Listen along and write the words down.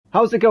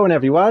How's it going,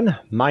 everyone?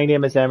 My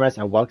name is Emrys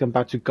and welcome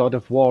back to God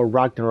of War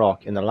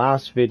Ragnarok. In the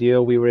last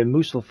video we were in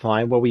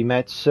Muspelheim where we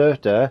met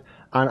Surtur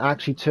and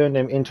actually turned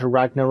him into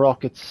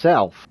Ragnarok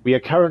itself. We are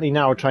currently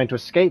now trying to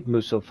escape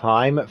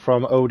Muspelheim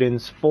from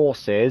Odin's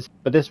forces,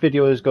 but this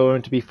video is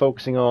going to be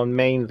focusing on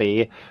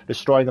mainly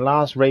destroying the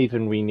last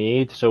raven we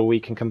need so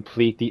we can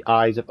complete the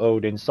Eyes of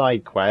Odin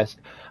side quest,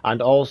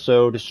 and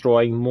also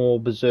destroying more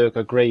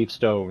berserker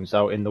gravestones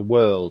out in the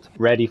world,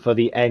 ready for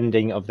the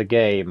ending of the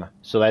game.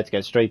 So let's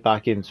get straight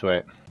back into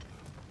it.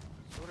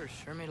 Surtur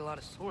sure made a lot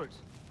of swords.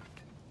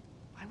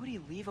 Why would he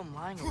leave them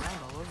lying around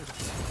all over the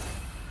place?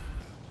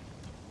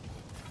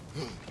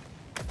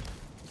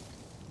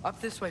 Up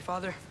this way,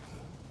 Father.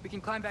 We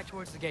can climb back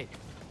towards the gate.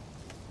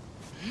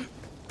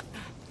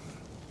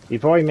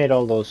 We've already made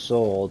all those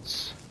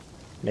swords.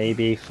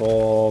 Maybe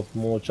for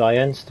more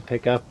giants to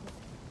pick up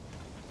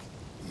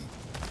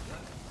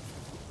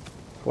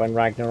when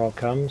Ragnarok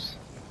comes.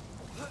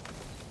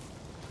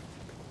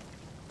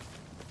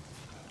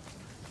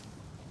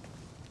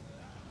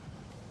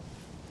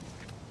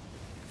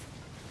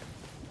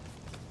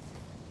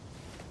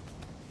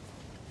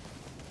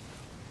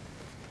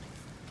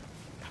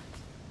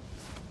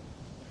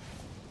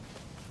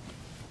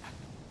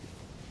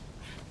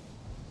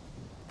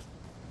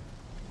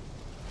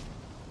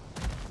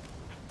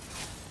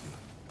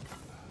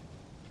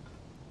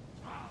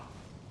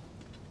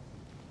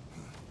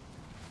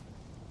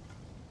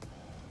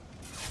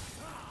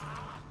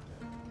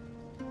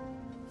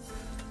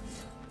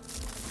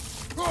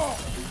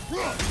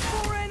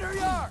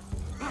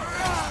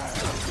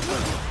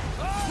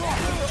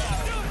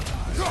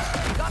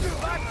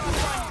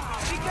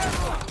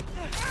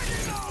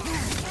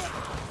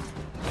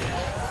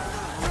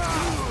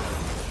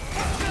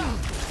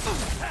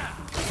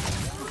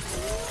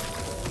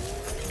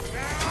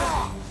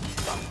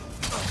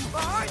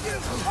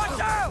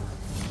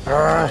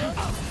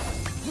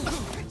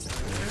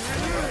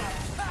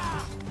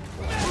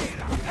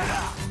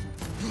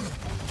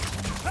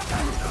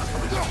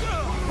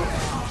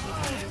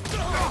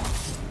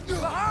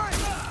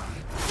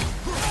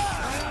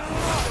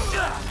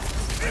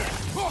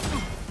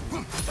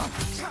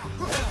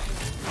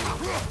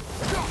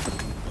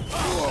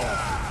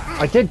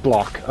 I did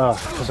block,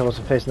 because I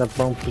wasn't facing that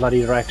wrong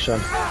bloody direction.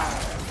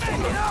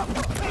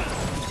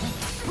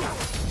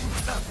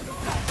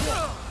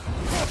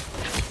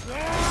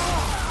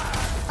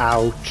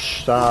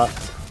 Ouch,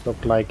 that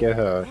looked like it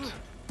hurt.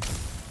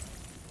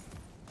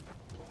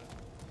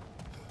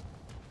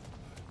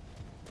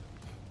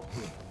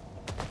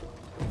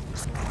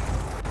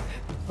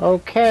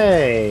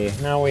 Okay,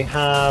 now we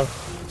have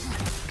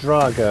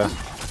Draga.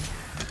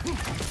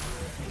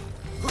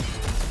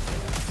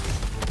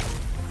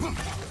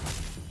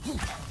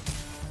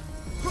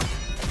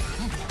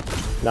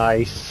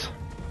 Nice.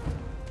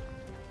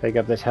 Pick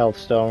up this health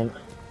stone.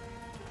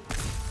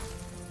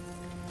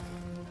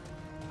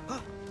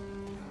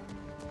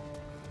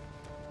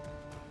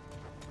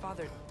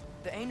 Father,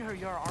 the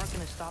Einherjar aren't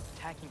going to stop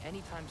attacking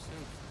anytime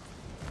soon.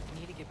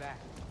 We need to get back.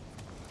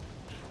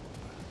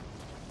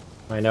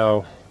 I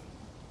know.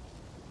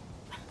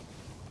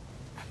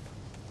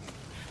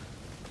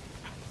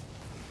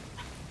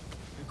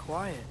 You're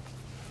quiet.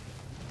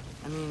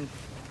 I mean,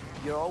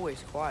 you're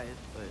always quiet,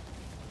 but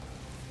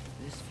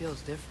this feels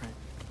different.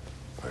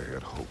 I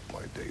had hoped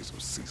my days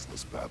of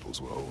ceaseless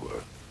battles were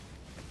over.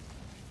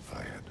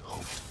 I had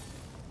hoped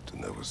to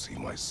never see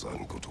my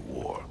son go to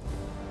war.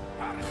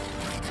 We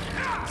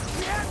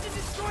have to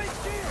destroy his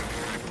shield!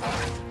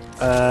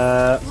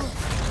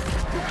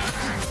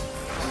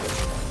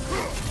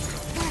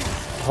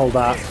 Hold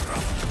that.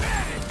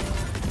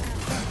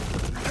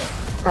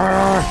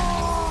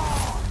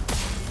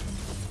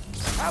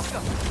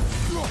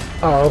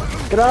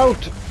 Oh, get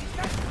out!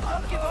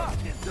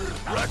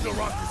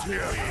 Ragnarok is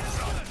here.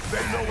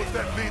 They know what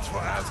that means for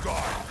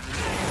Asgard.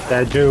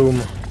 Their doom.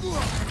 You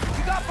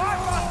got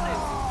Bifrosted!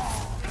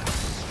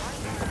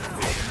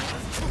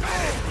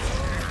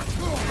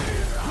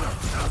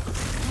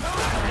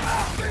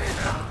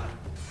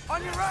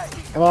 On your right!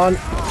 Come on.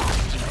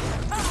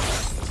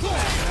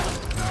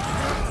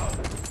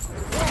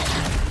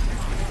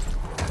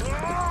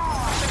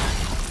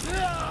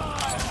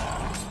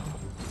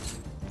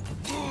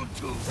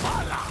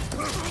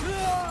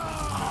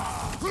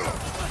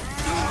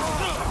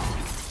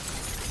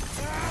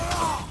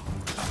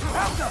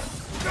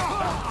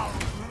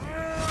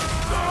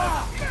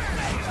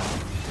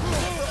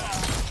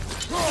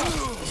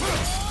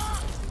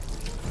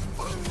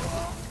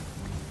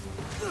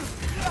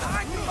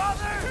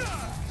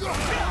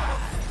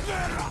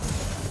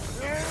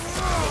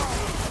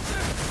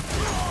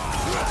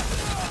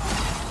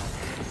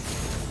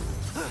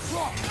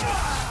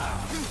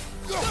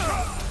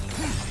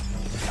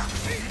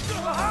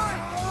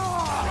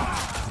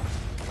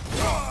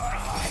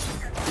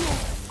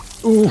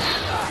 Oof.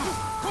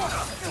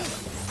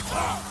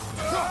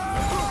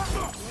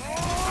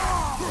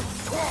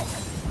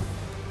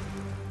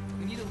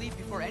 We need to leave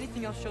before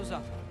anything else shows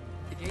up.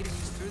 The gate is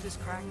just through this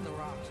crack in the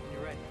rocks when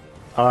you're ready.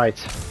 Alright.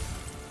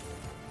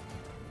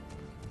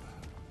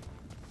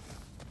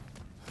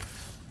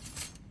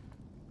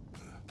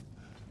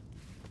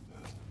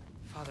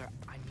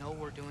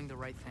 doing the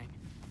right thing.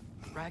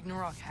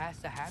 Ragnarok has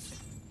to happen.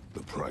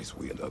 The price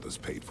we and others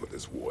paid for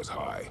this war is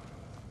high.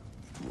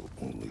 It will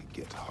only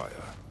get higher.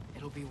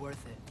 It'll be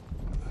worth it.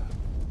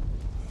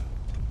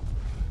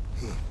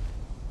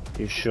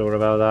 You sure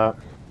about that?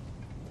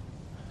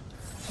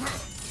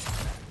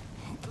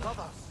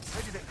 Brothers,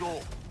 how did it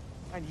go?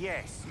 And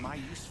yes, my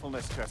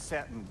usefulness to a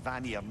certain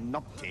Vanir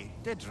numpty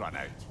did run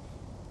out.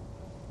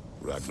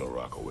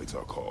 Ragnarok awaits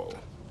our call.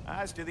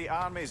 As do the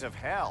armies of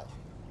hell.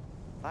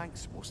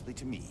 Thanks mostly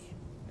to me.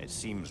 It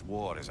seems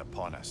war is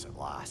upon us at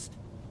last.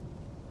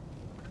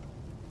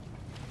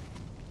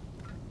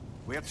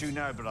 Where to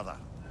now, brother?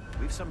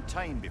 We've some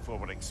time before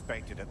we're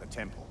expected at the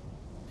temple.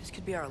 This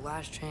could be our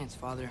last chance,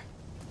 Father.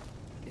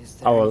 Is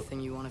there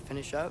anything you want to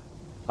finish up?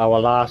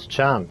 Our last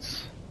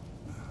chance.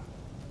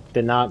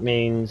 Then that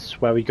means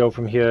where we go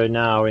from here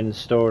now in the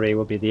story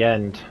will be the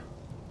end.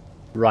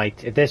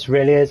 Right, if this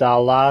really is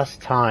our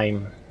last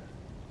time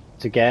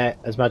to get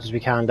as much as we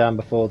can done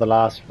before the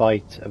last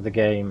fight of the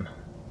game,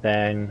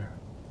 then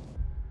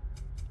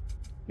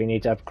we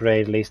need to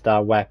upgrade at least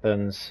our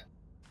weapons.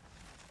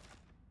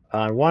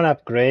 And one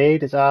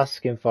upgrade is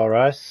asking for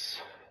us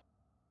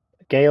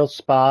Gale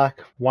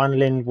Spark, 1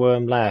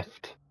 Lindworm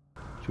left,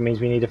 which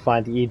means we need to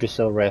find the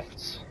Yggdrasil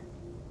rifts.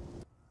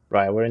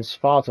 Right, we're in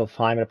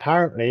Svartalfheim, and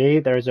apparently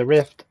there is a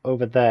rift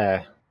over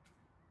there,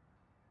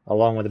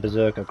 along with the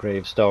Berserker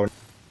gravestone.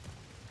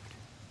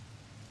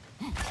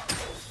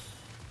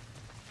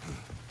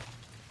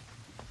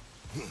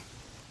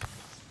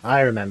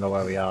 I remember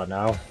where we are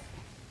now.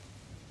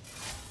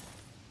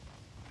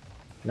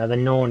 Another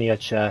Narnia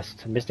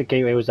chest. Mystic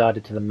Gateway was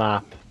added to the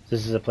map.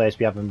 This is a place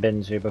we haven't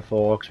been to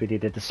before because we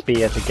needed the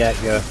spear to get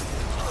here.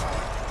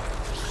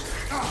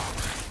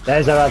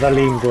 There's our other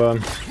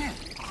Lindworm.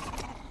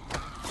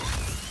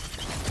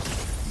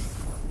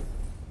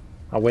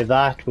 And with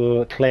that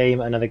we'll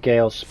claim another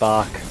Gale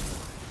Spark.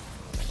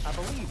 I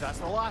believe that's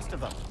the last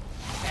of them.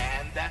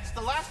 And that's the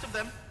last of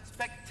them.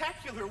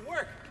 Spectacular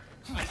work.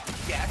 I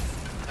guess.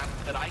 Not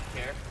that I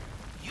care.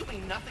 You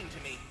mean nothing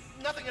to me.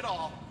 Nothing at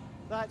all.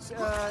 That's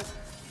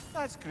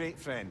great,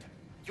 friend.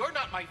 You're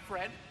not my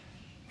friend.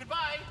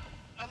 Goodbye.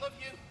 I love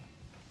you.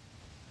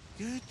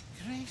 Good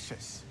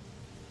gracious.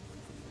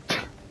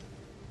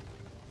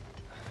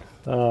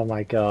 Oh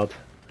my god.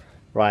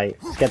 Right,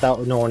 let's get that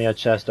Narnia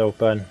chest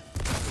open.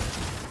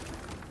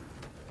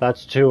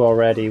 That's 2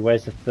 already,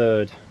 where's the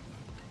 3rd?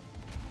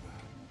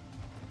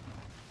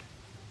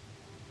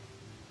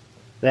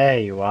 There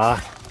you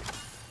are.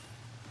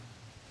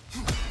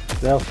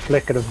 Little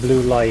flicker of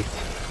blue light.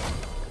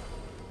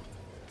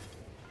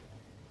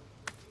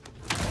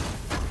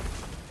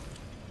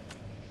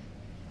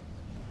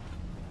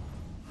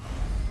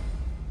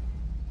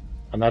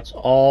 And that's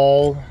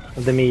all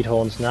of the meat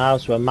horns now,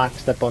 so we're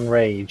maxed up on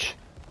rage.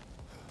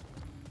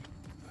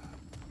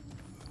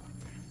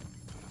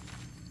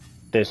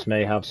 This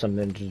may have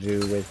something to do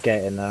with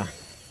getting there.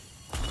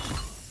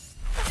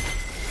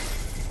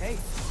 Hey,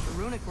 the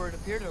runic word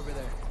appeared over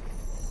there.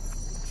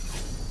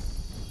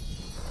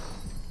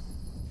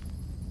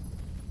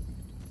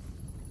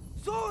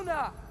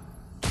 Zona!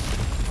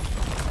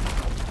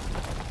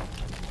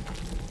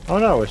 Oh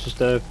no, it's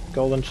just a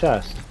golden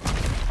chest.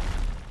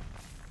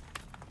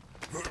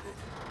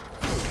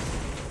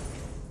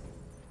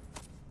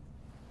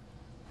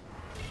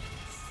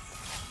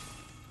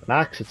 An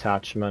axe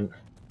attachment.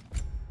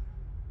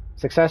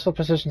 Successful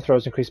precision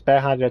throws increase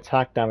barehanded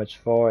attack damage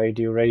for a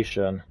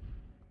duration.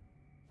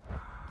 I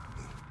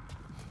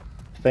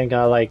think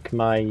I like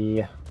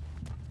my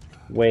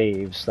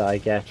waves that I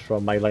get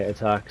from my light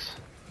attacks.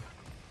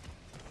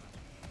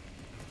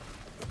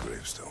 A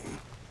gravestone.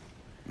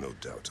 No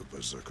doubt a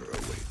berserker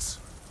awaits.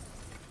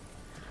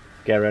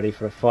 Get ready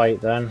for a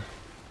fight then.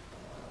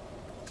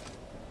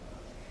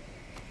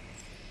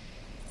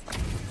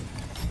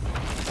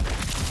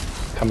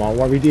 Come on,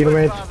 what are we dealing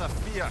with? For the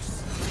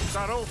fierce,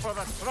 sorrow for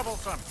the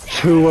troublesome.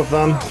 2 of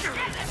them.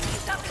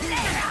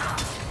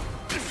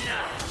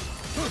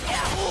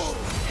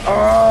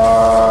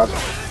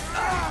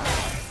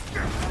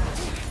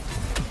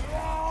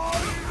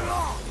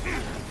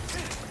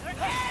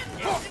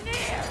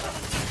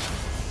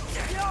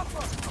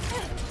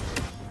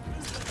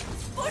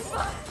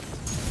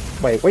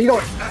 Wait, where you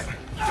going?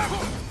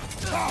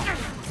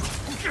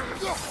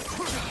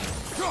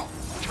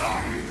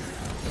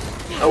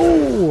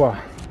 Oh!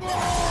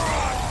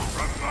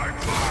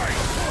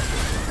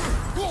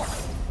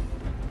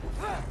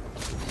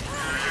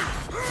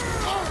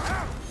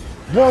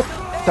 What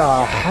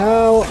the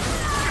hell?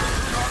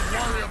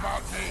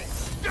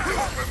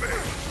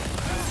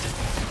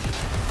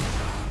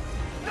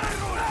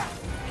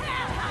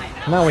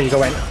 Now where you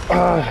going?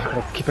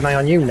 Gotta keep an eye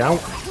on you now.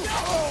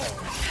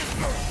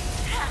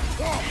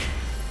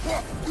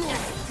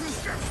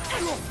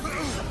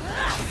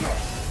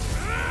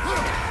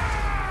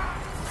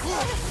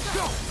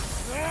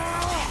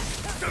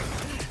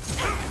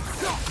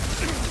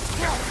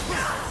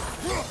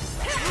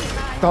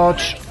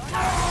 Dodge.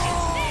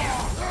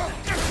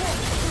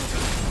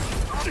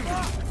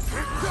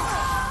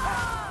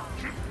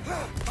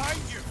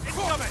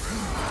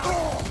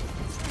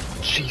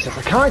 Jesus,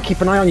 I can't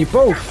keep an eye on you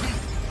both.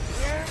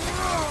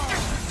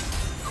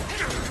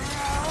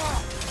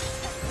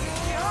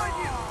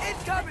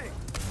 Incoming!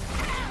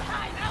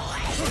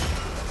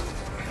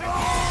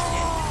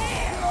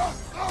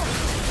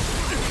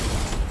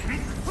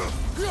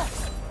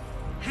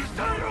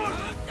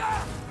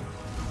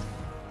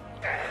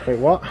 Wait,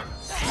 what?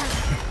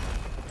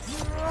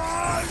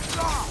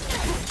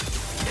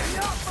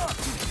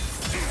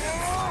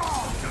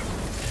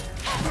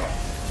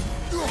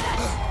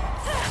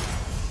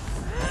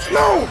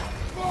 No!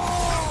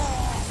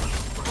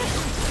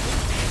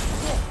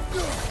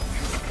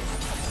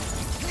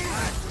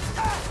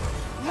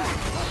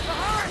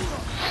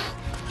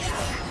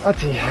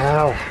 Bloody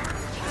hell.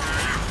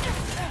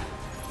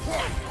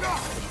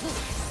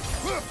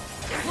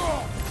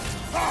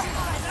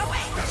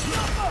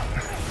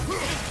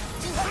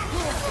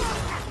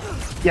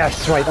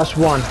 Yes, right, that's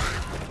one.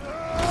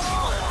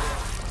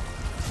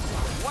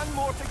 One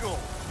more to go.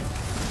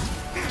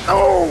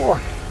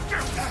 Oh!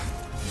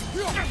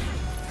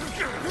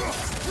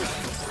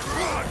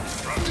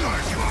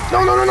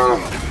 No, no, no, no,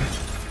 no!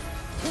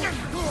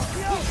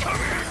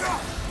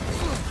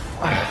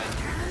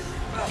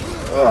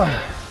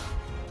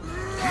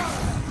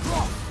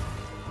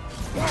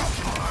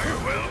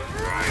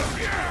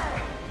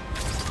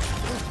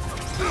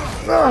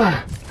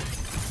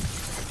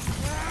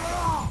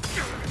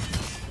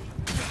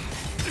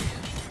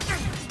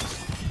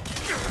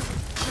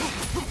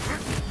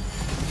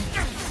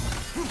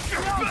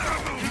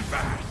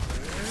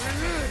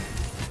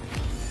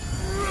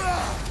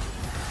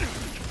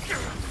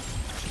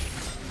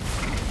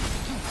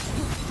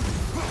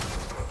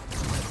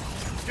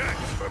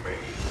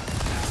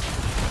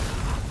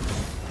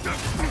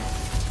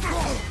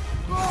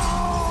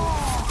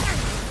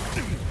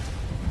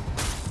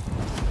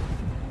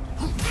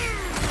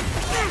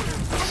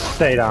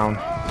 Stay down.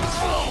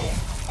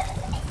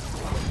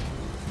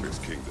 This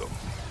kingdom,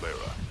 Lara.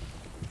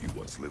 You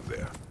once lived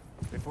there.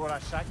 Before I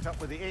shacked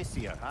up with the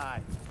Aesir, aye.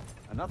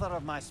 Another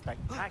of my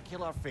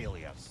spectacular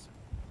failures.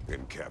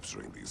 In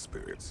capturing these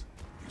spirits,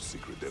 you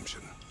seek redemption.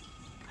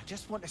 I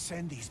just want to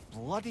send these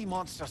bloody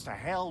monsters to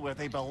hell where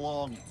they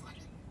belong.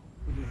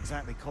 Wouldn't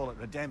exactly call it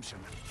redemption,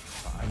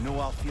 but I know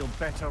I'll feel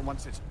better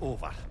once it's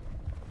over.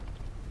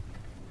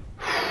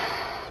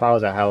 That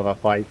was a hell of a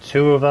fight.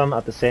 Two of them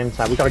at the same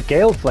time. We got a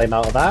Gale Flame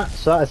out of that,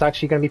 so that is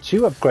actually going to be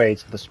 2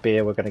 upgrades for the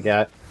spear we're going to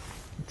get.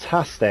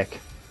 Fantastic.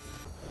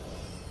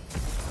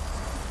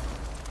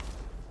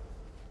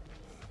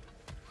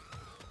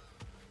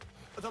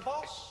 The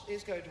boss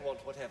is going to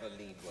want whatever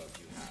lead work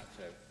you have,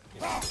 so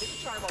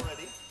take your time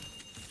already.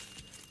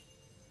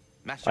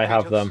 Master I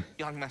have Kratos, them.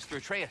 Young Master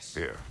Atreus.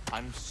 Here.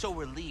 I'm so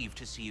relieved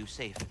to see you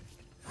safe.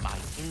 My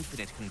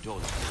infinite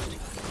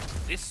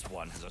condolences. This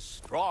one has a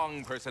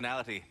strong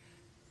personality.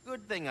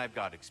 Good thing I've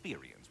got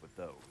experience with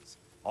those.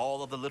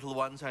 All of the little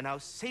ones are now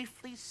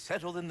safely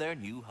settled in their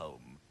new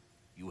home.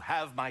 You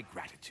have my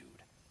gratitude.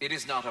 It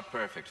is not a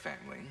perfect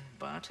family,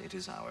 but it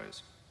is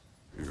ours.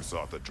 You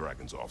sought the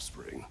dragon's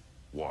offspring.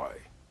 Why?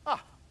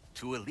 Ah,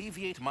 to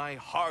alleviate my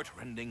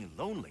heart-rending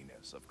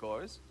loneliness, of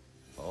course.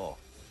 Oh,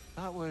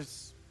 that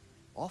was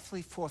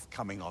awfully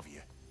forthcoming of you.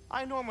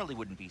 I normally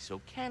wouldn't be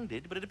so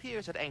candid, but it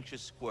appears that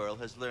Anxious Squirrel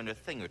has learned a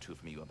thing or two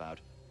from you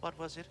about, what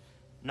was it?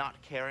 Not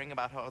caring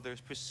about how others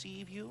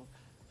perceive you?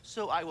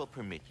 So I will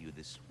permit you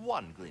this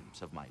one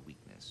glimpse of my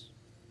weakness.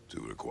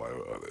 To require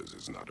others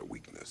is not a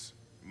weakness.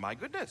 My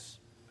goodness,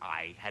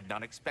 I had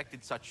not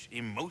expected such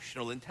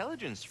emotional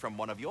intelligence from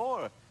one of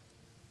your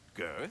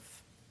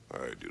girth.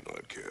 I do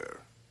not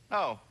care.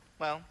 Oh,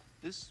 well,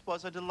 this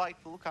was a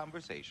delightful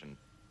conversation.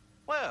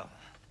 Well,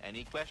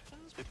 any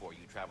questions before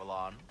you travel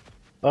on?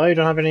 Oh, you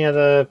don't have any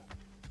other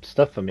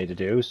stuff for me to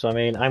do, so I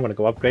mean, I'm going to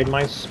go upgrade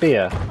my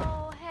spear.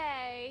 Oh,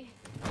 hey.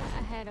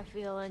 I had a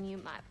feeling you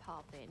might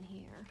pop in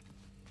here.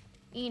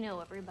 You know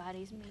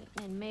everybody's meeting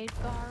in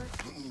Midgard,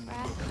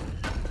 right?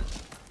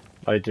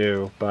 I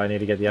do, but I need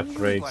to get the You left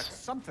upgrades.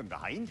 something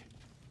behind.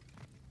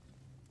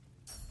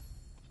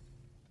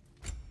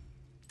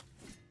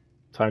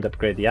 Time to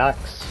upgrade the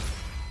axe.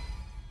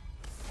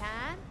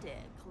 Time to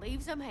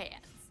cleave some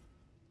heads.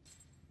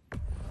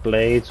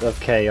 Blades of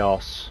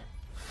Chaos.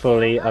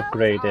 Fully Now those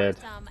upgraded.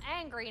 are some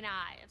angry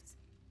knives.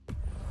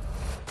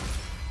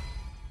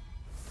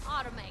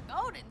 Ought to make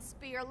Odin's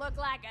spear look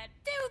like a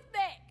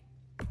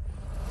toothpick.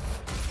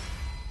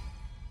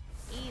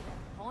 Even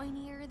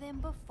pointier than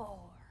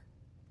before.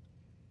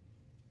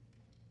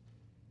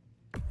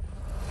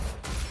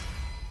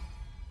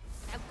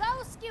 Now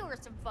go skewer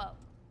some folk.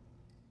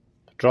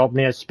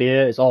 Draupnir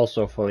spear is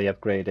also fully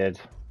upgraded.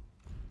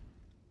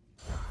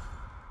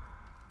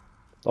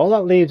 All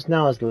that leaves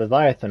now is the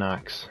Leviathan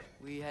axe.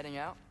 We heading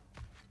out?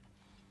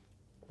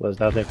 There's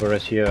nothing for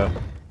us here.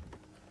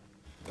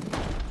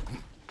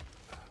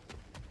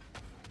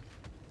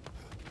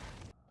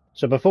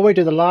 So before we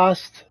do the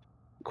last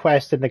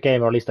quest in the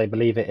game, or at least I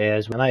believe it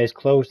is, and that is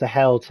close to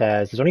Hell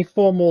Tears. There's only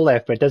 4 more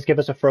left, but it does give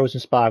us a Frozen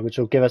Spark, which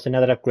will give us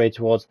another upgrade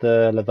towards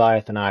the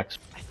Leviathan axe.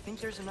 I think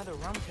there's another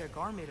realm tear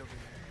garment over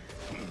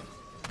here.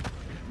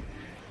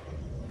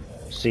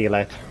 Seal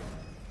it.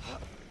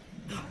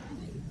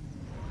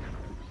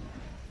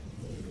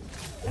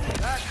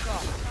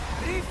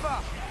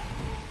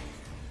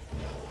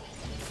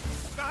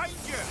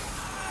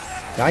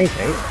 Behind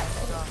you?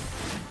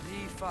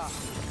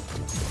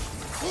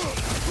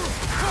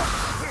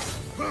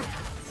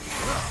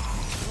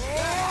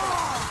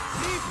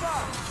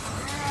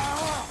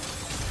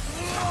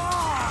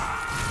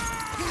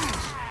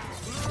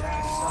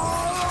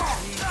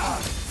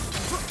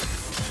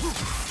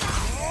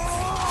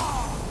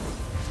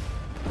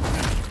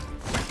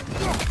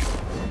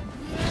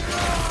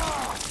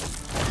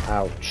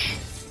 Ouch.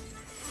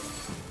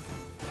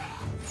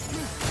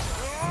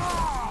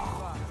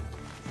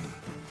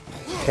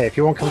 Okay, if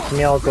you won't come to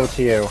me, I'll go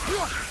to you.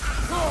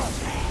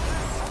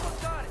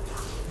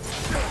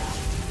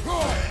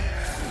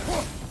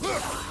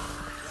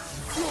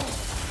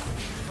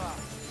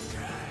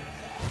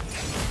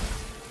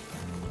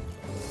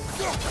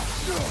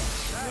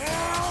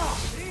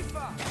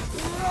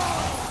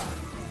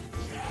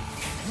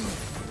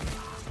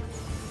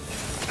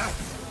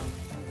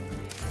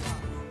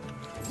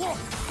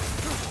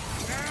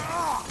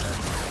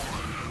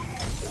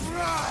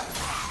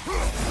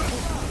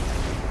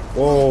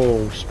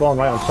 Whoa, spawned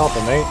right on top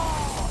of me.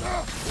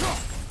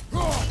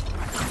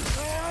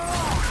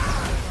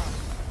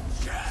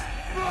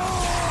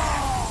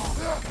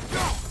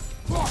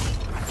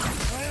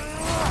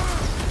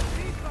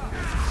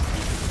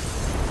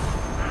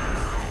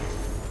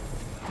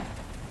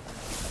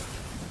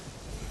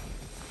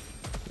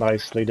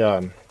 Nicely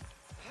done.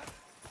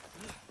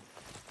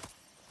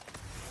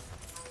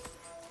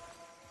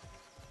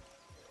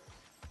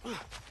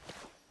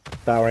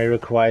 That only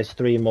requires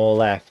 3 more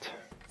left.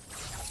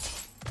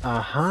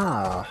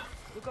 Aha!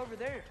 Look over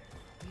there.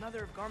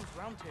 Another of Garm's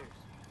round tears.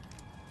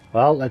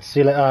 Well, let's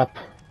seal it up.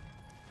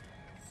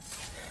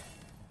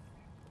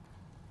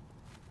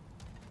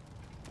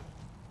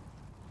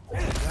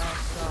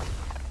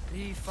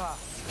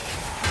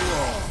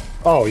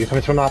 Oh, you're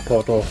coming from that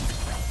portal.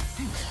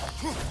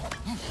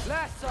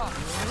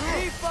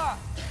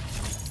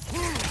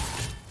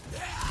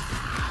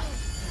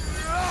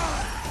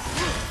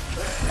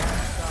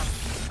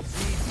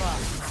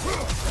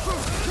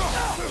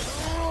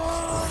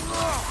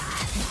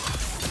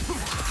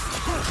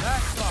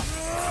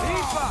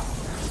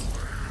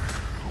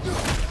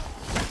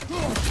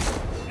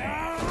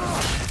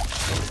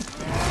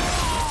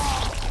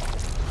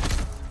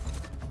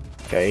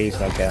 Okay, he's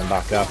not getting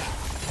back up.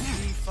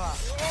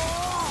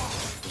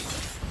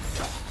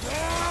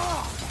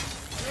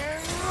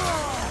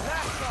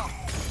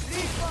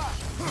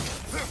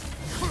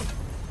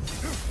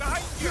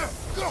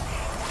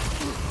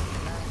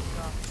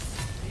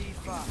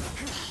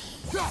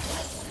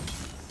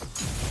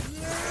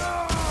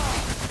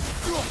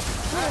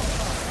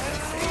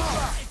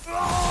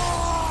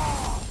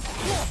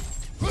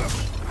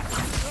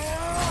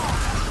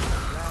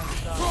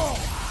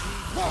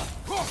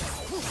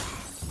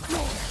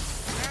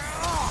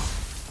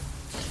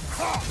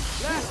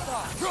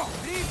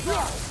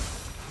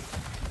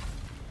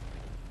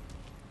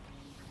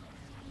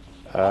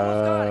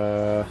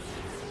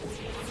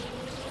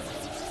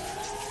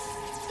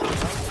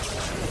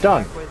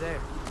 Done.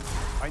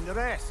 Find the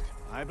rest.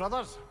 Aye,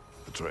 brothers?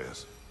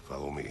 Atreus,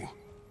 follow me. I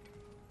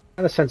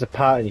have a sense of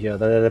pattern here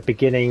that at the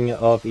beginning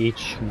of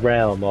each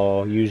realm,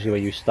 or usually where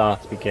you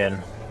start to begin.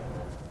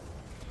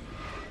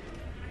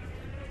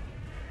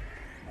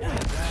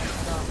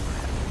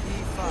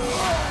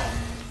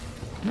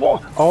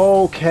 What?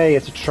 Okay,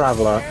 it's a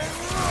traveller.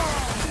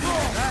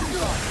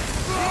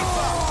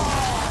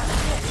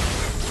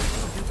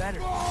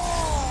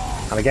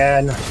 And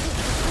again.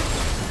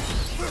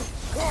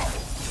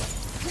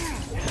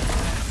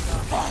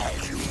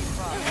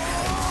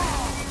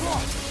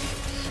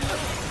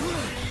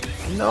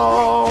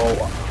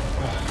 No!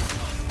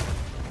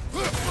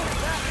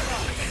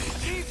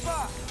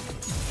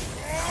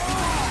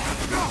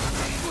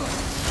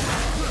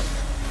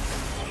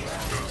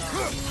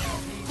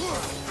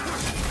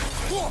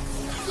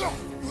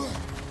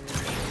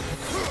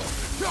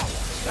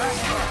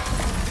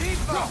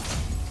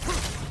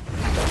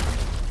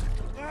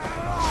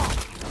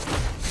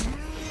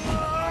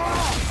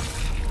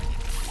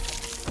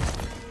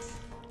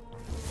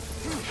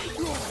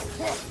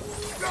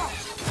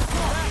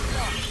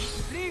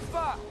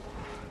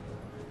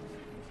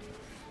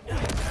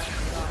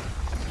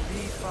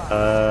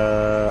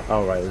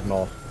 Alright, there's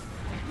more.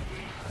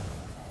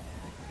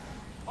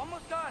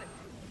 Almost got it.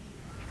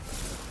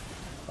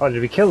 Oh,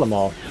 did we kill them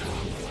all?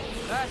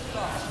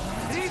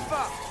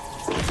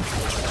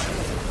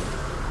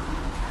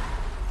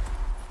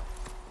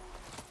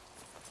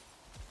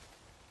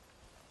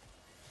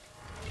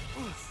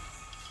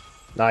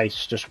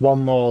 Nice, just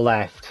one more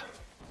left.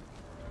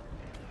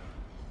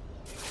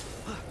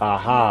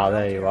 Aha,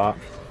 there you are.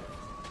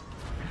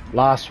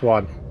 Last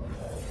one.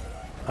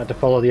 I had to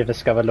follow the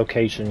undiscovered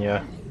location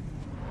here.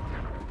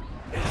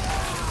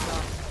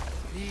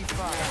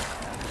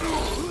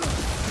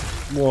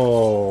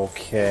 Whoa,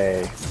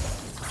 okay.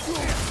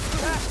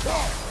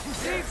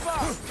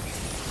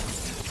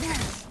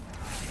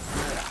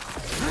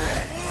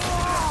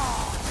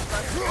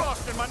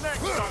 Crossing my neck,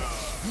 son.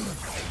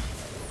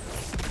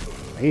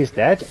 He's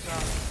dead.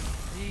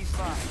 He's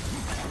fine.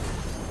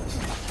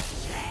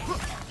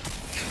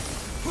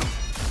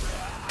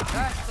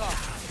 That's all.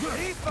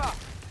 He's fine.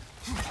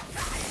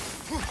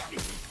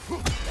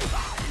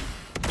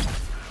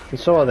 And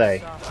so are they.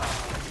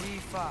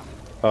 He's fine.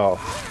 Oh.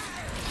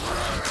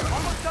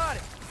 Almost got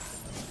it.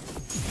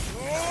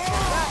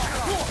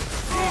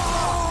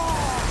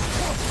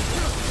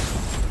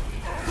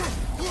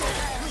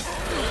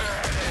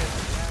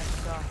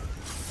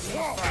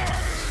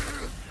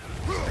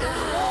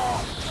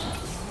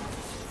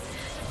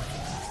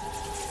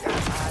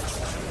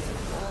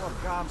 All of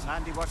Garm's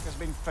handiwork has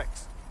been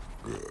fixed.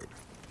 Good.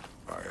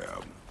 I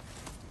am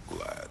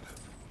glad.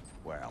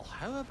 Well,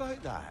 how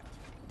about that?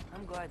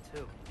 I'm glad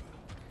too.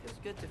 Feels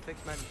good to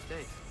fix my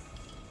mistakes.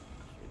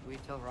 Should we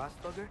tell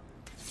Rostbugger?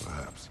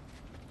 Perhaps.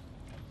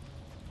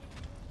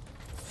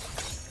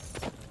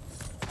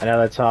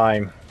 Another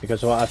time,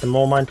 because well, at the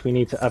moment we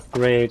need to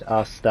upgrade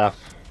our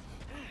stuff.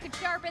 Could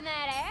sharpen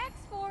that axe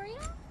for you.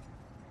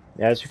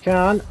 Yes, you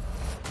can.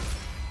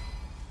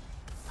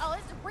 Oh,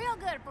 it's real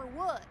good for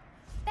wood.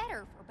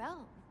 Better for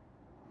bone.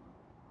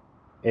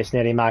 It's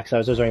nearly max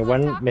out. There's only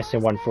one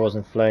missing, one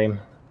frozen flame.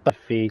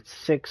 Defeat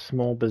 6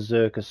 more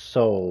berserker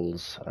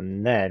souls,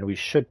 and then we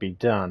should be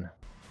done.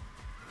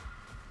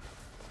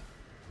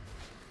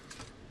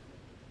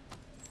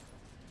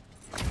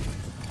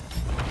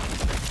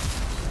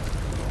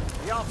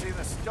 The artery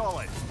that's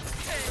stolen.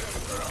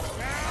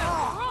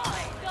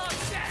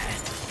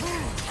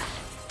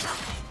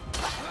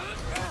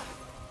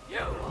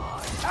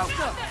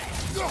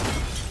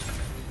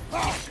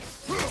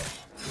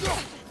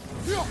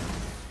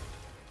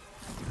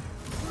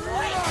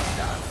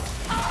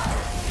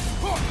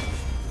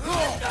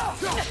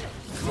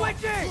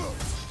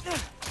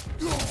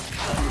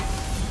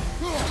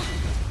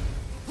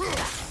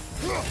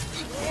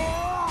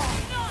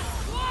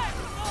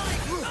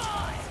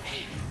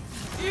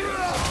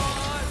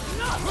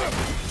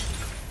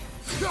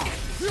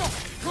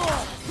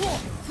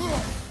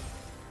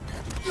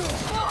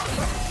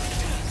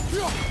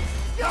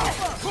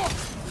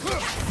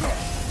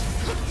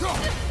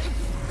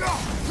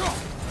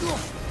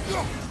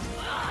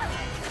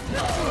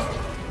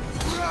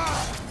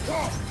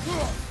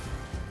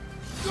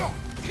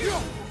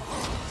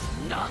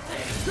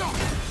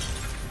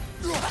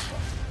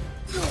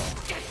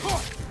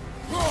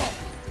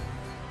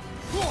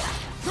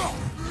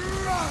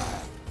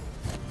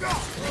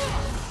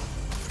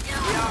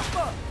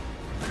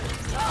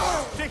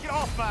 Take it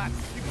off, man.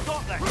 You've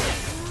got this.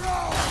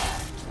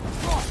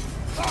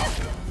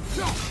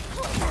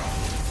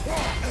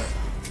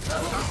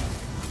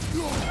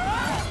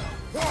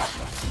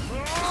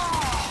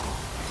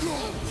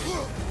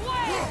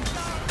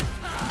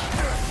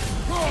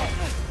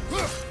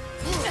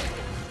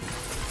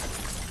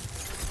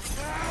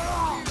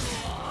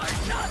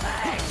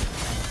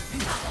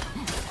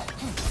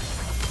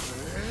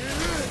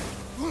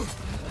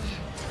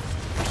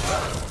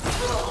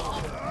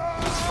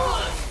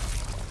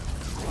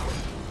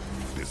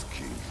 This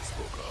king you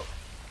spoke of.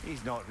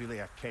 He's not really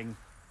a king.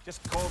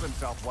 Just called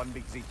himself one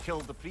because he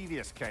killed the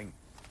previous king.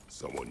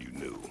 Someone you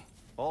knew.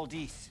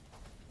 Odin.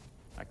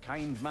 A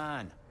kind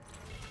man.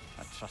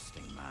 A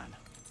trusting man.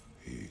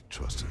 He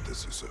trusted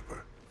this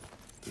usurper.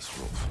 This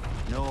wolf.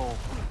 No,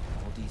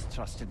 Odin's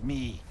trusted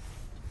me.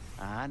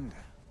 And,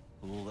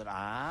 fool that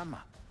I am,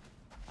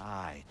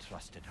 I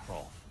trusted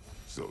Hrolf.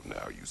 So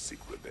now you seek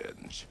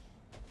revenge.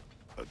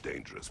 A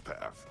dangerous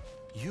path.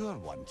 You're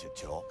one to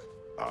talk.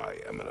 I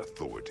am an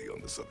authority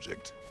on the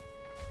subject.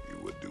 You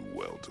would do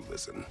well to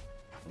listen.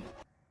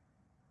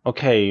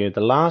 Okay,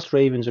 the last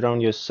raven's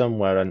around here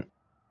somewhere, and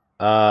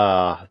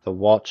the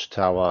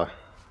watchtower.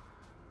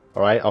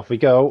 Alright, off we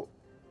go.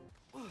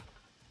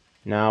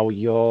 Now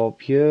you're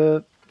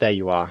pure. There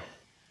you are.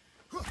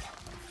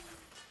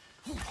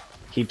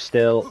 Keep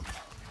still.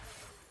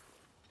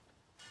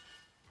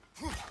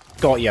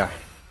 Got ya.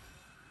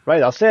 Right,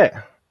 that's it.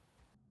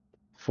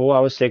 4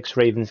 out of 6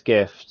 Raven's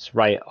gifts.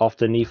 Right, off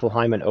to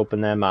Niflheim and open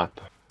their map.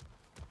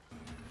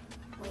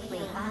 We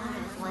are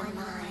of one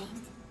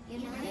mind,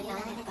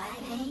 united by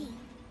pain,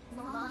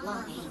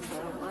 longing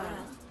for a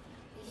world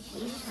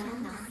we shall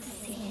not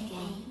see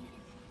again.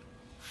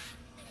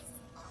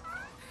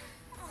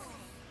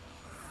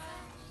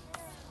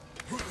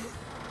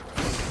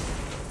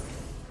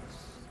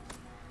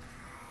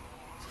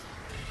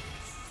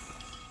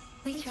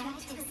 We tried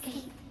to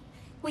escape.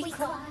 We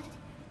clawed.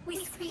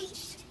 We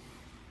screeched.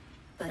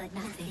 But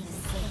nothing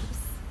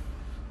escapes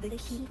the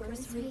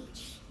Keeper's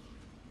reach.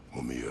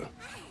 Mumia,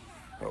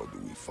 how do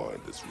we find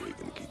this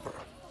Raven Keeper?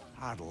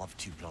 I'd love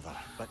to, brother,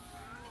 but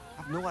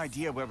I've no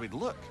idea where we'd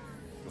look.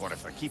 Or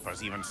if the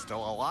Keeper's even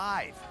still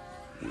alive.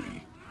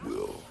 We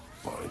will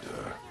find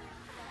her.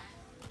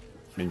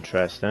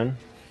 Interesting.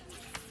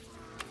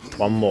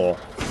 One more.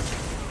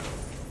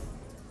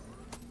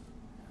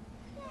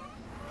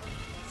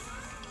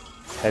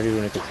 Heavy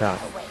runic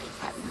attack. Away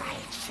from my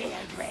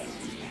children.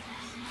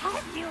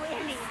 Have you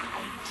any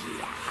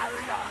idea how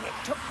long it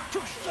took to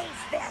shape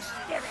their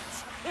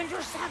spirits into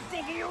to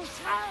something, you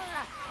sir?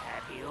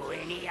 Have you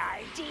any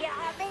idea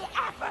of the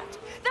effort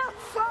the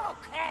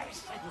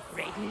focus?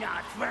 Were it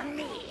not for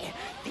me,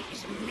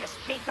 these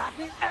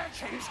misbegotten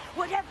urchins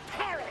would have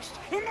perished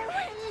in the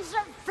winds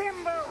of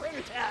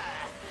Fimbulwinter.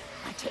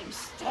 But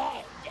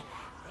instead,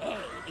 they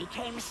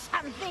became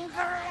something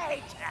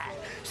greater,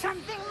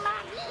 something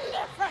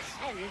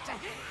magnificent.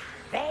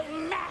 They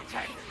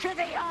mattered to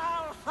the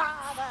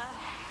All-Father,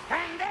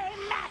 and they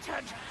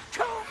mattered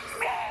to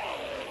me!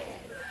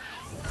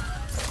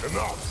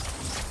 Enough!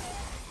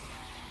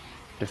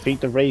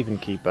 Defeat the Raven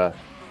Keeper.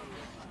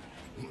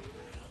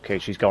 Okay,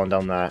 she's gone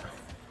down there.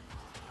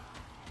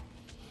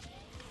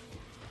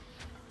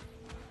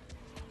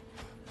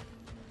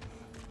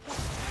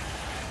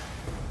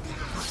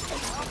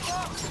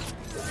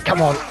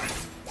 Come on!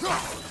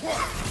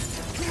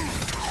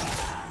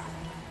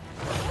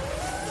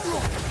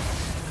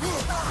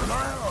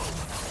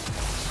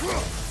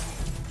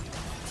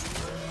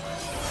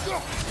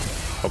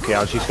 Okay,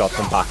 now she's got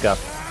some backup.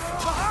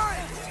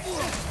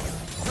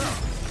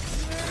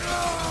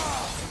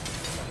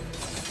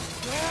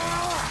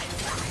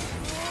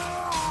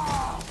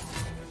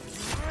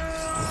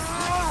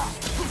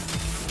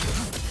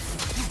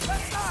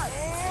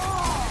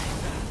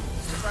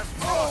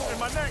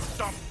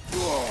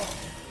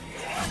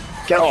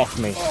 Get off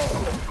me!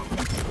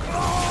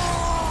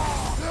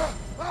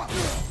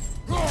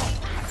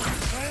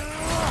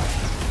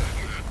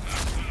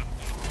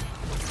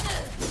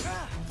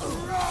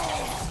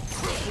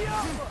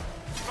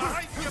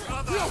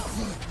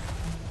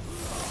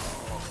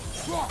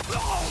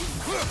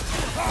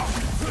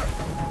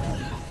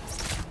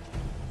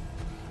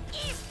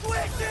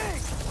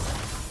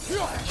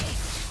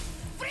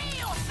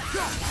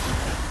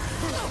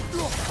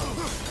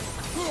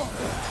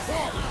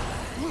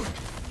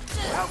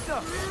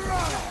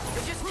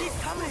 They just keep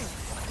coming.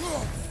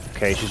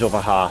 Okay, she's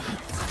over half.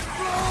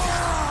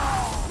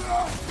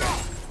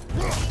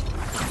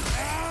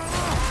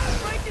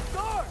 Break the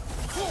door.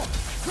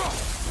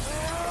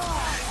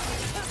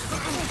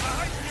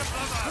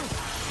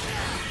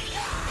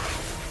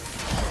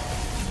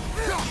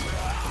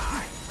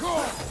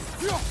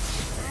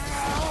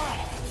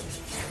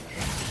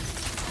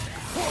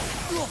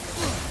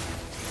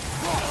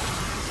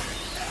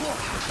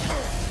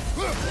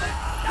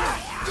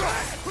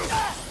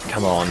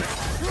 Come on.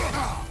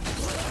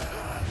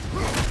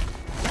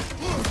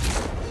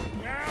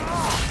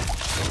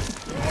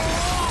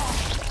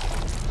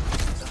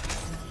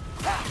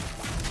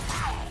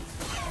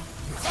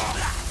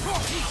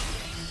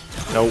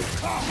 Nope.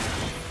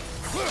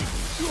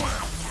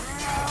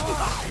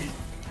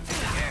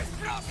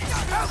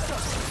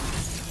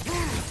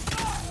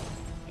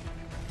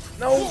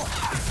 No.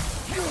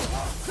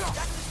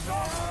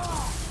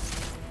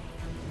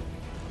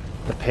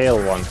 The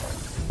pale one.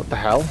 What the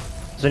hell?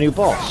 There's a new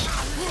boss.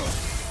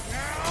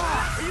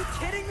 Are you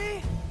kidding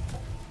me?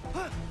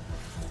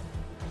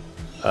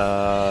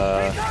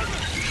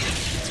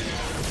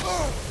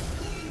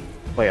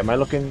 Wait, am I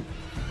looking?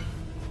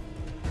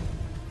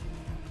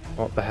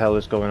 What the hell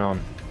is going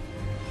on?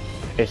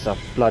 It's a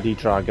bloody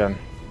dragon.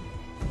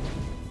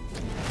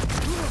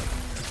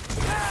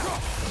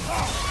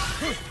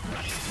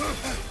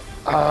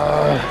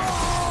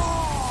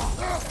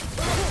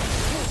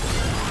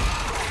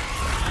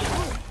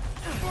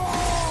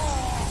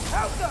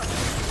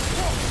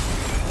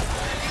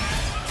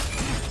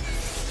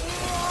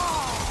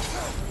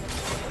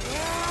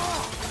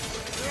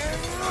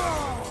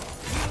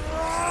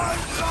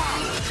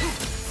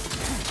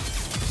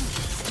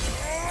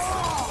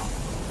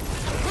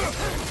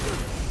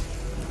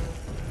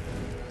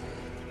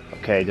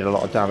 Okay, did a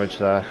lot of damage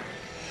there.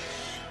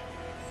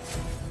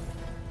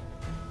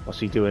 What's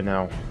he doing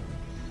now?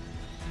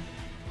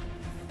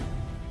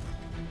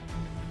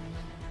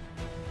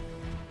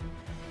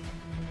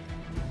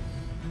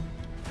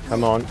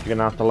 Come on, you're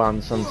gonna have to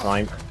land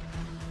sometime.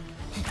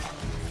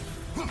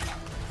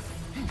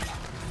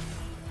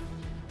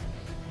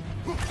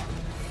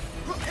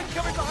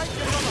 Incoming behind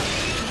you,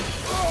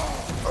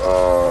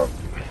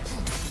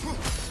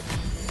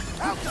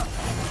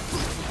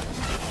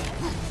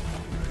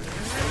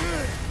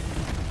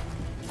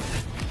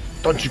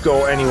 Don't you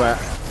go anywhere.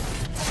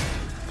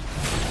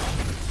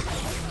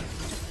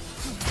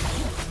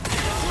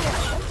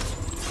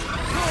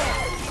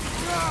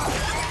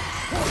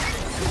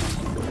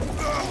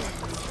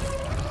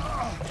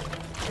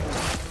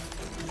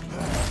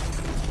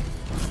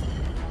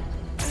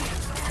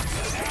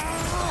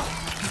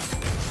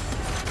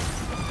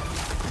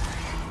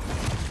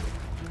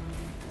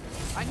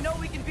 I know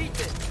we can beat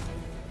this.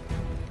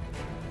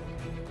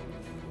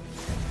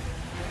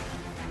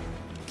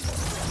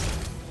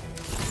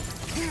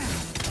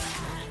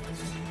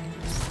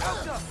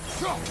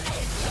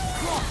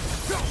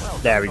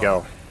 There we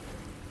go.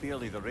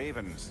 Clearly the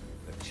ravens,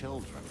 the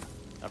children,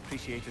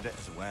 appreciated it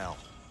as well.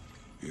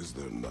 Is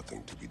there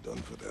nothing to be done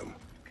for them?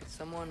 Could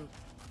someone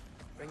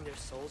bring their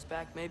souls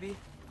back, maybe?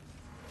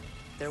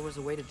 There was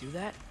a way to do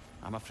that?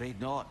 I'm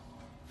afraid not.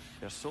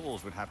 Their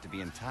souls would have to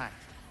be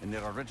intact, in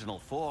their original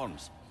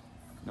forms.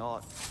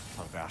 not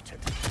perverted.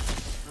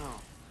 Oh.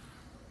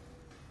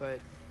 But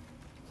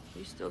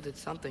you still did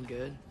something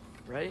good,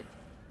 right?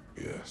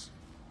 Yes.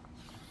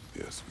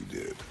 Yes, we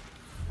did.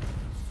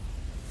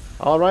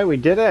 Alright, we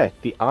did it!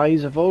 The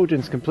Eyes of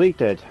Odin's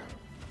completed.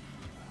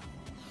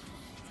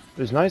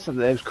 It was nice that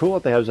it was cool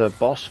that there was a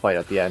boss fight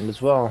at the end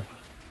as well.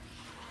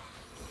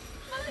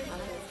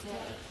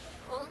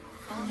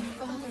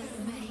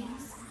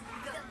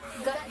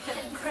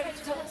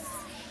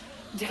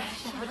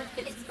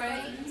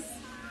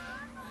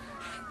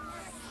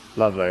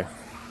 Lovely.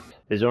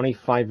 There's only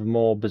 5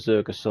 more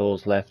Berserker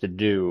souls left to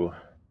do.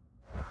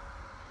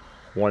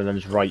 One of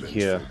them's right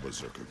here.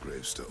 Berserker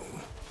gravestone.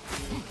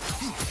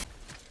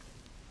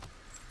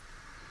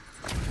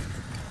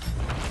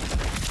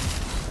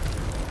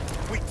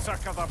 Wheat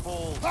circle the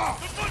bowl. The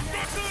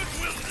Berserkers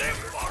will live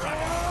forever!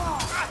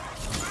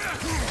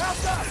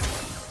 Help us!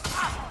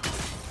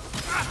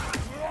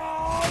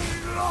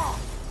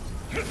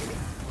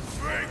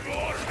 Bring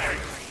more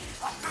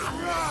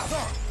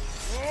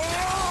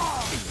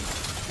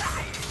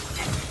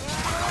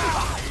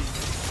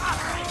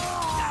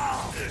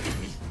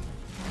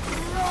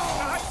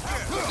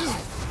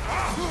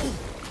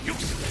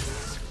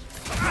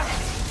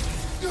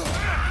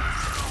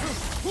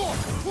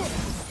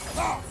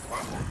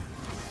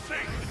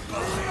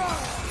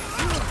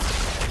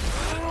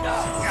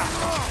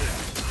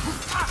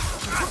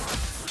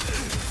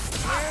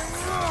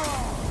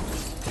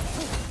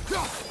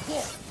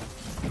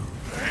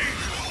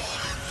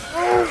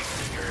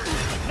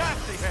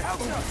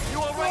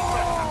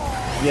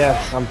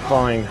Yes, I'm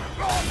fine.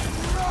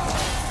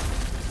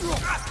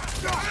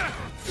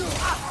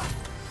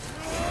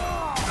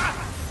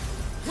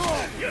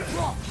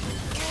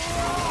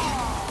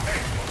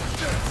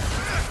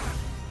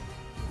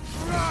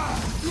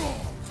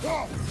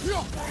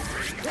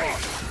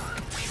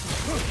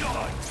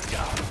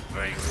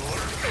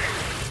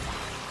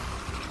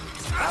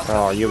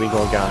 Oh, here we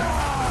go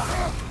again.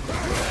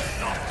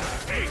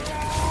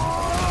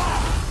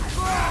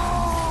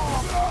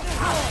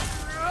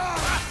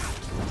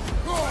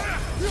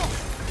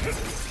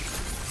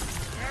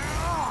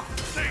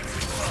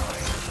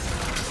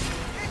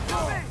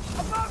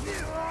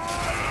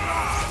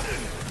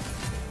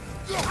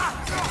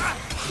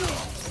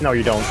 No,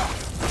 you don't.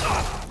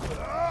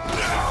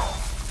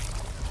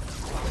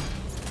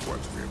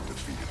 Once we have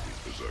defeated these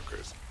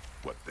berserkers,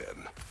 what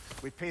then?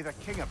 We pay the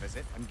king a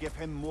visit and give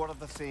him more of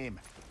the same.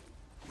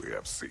 We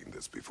have seen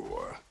this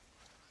before.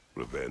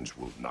 Revenge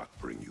will not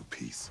bring you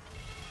peace.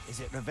 Is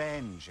it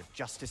revenge if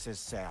justice is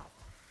served?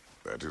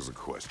 That is a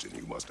question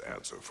you must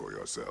answer for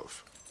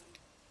yourself.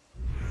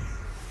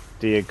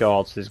 Dear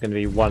gods, there's going to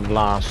be one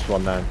last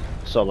one then.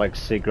 Sort of like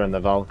Sigrid and the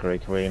Valkyrie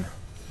Queen.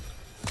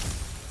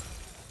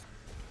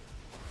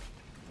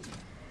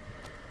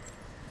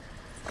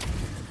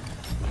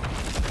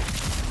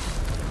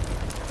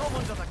 Come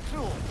under the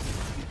cruel,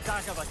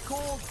 dagger the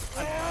cold,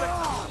 and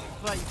victim the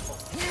prideful.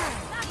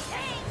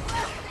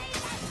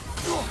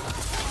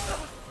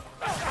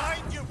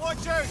 Behind you,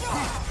 watch out!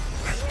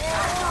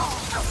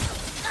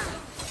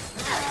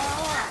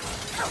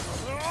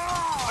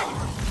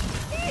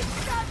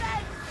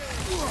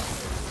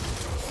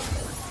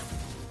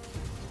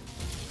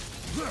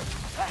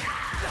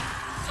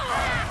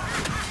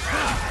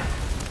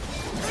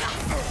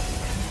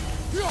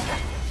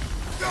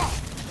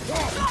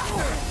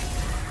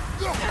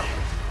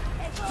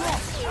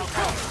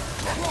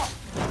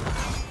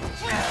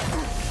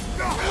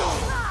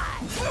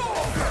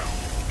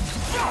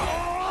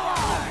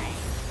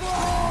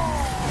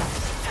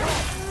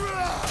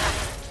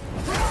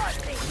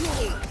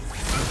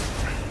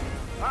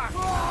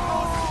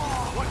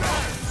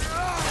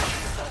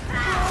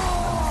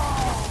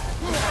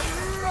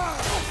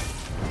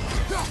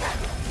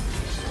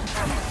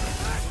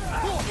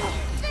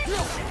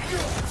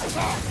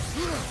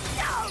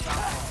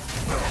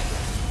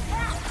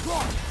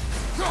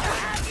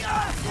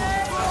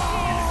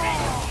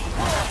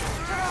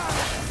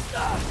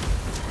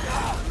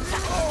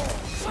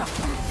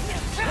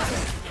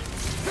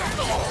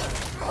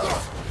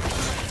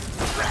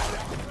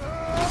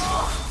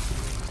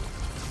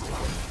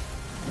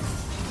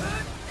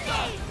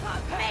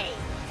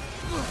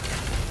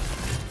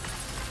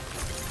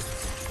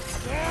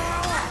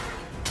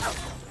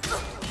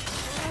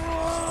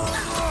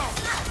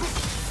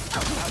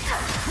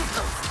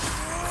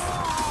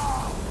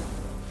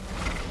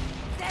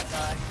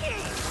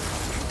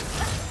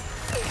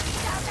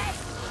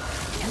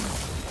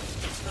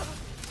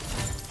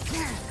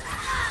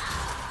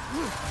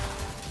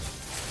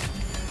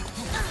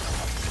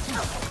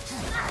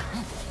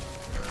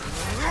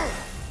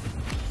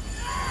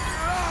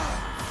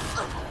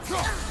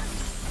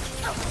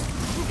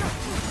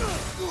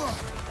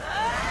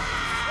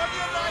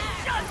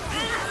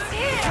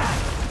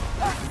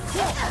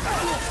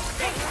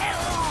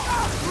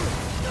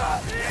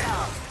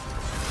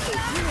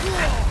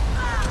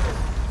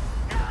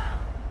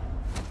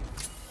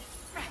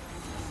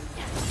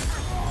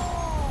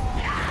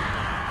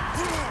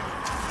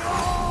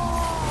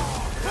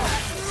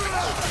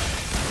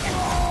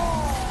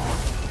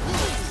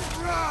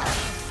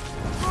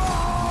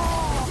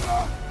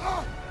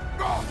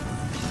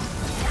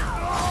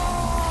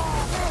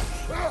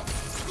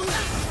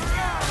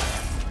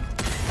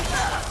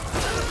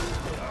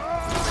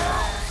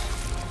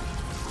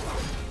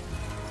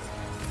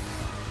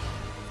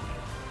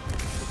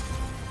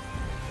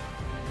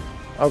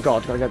 Oh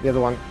god, gotta get the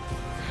other one.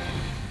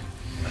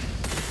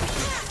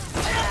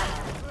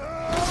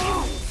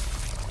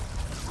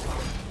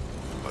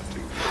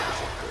 Hunting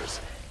beserkers.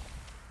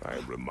 I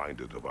am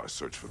reminded of our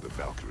search for the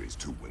Valkyries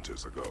 2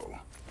 winters ago.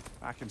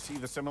 I can see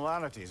the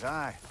similarities,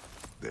 aye.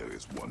 There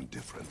is one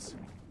difference.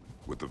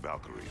 With the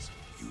Valkyries,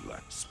 you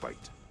lacked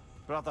spite.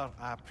 Brother,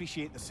 I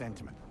appreciate the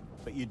sentiment,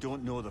 but you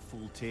don't know the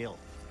full tale.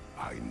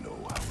 I know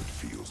how it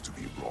feels to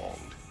be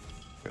wronged,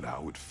 and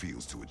how it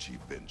feels to achieve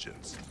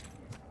vengeance.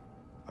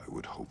 I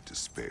would hope to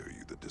spare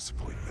you the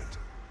disappointment.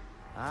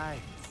 Aye.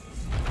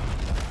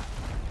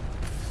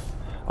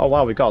 Oh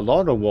wow, we got a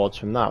lot of rewards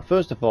from that.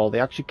 First of all, they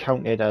actually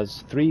counted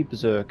as 3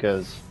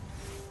 berserkers.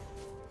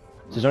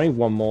 There's only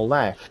 1 more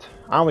left.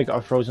 And we got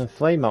a frozen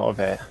flame out of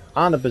it.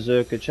 And a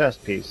berserker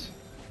chest piece.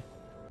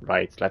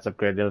 Right, let's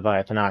upgrade the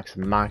Leviathan axe.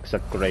 Max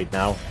upgrade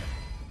now.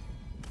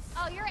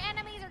 Oh, your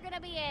enemies are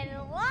gonna be in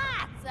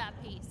lots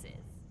of pieces.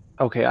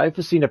 Okay,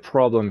 I've seen a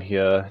problem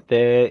here.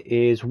 There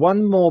is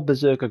 1 more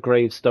berserker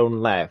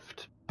gravestone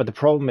left. But the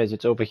problem is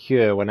it's over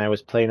here when I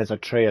was playing as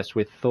Atreus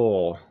with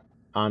Thor.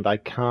 And I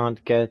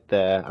can't get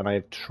there, and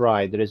I've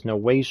tried. There is no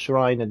way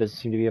shrine, there doesn't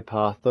seem to be a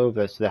path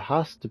over, so there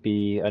has to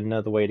be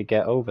another way to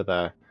get over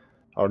there.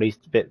 Or at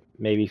least a bit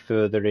maybe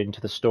further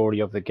into the story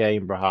of the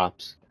game,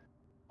 perhaps.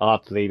 I'll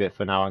have to leave it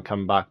for now and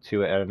come back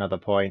to it at another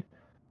point.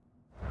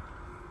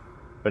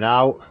 For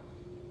now,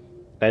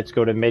 let's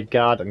go to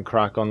Midgard and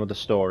crack on with the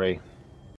story.